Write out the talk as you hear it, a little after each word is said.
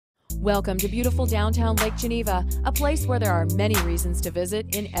Welcome to beautiful downtown Lake Geneva, a place where there are many reasons to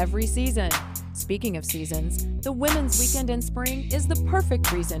visit in every season. Speaking of seasons, the Women's Weekend in spring is the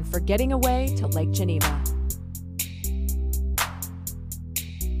perfect reason for getting away to Lake Geneva.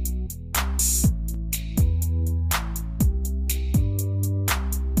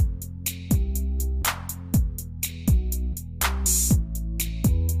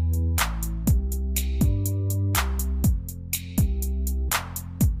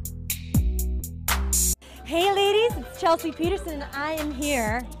 Hey ladies, it's Chelsea Peterson and I am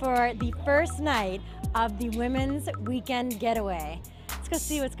here for the first night of the Women's Weekend Getaway. Let's go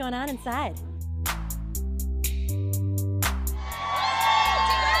see what's going on inside.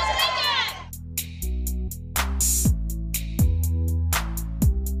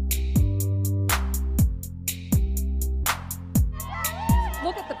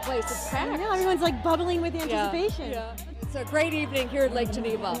 Look at the place, it's packed. I know, everyone's like bubbling with anticipation. Yeah. It's a great evening here at Lake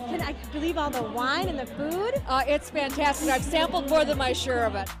Geneva. Can I believe all the wine and the food? It's fantastic. I've sampled more than my share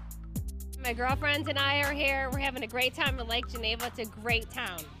of it. My girlfriends and I are here. We're having a great time at Lake Geneva. It's a great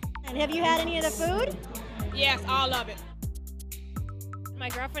town. And have you had any of the food? Yes, all of it. My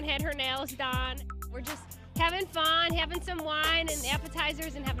girlfriend had her nails done. We're just having fun, having some wine and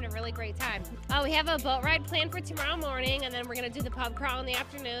appetizers and having a really great time. We have a boat ride planned for tomorrow morning, and then we're going to do the pub crawl in the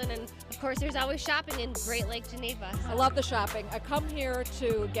afternoon. And of course, there's always shopping in Great Lake Geneva. I love the shopping. I come here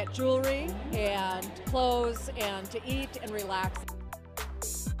to get jewelry and clothes and to eat and relax.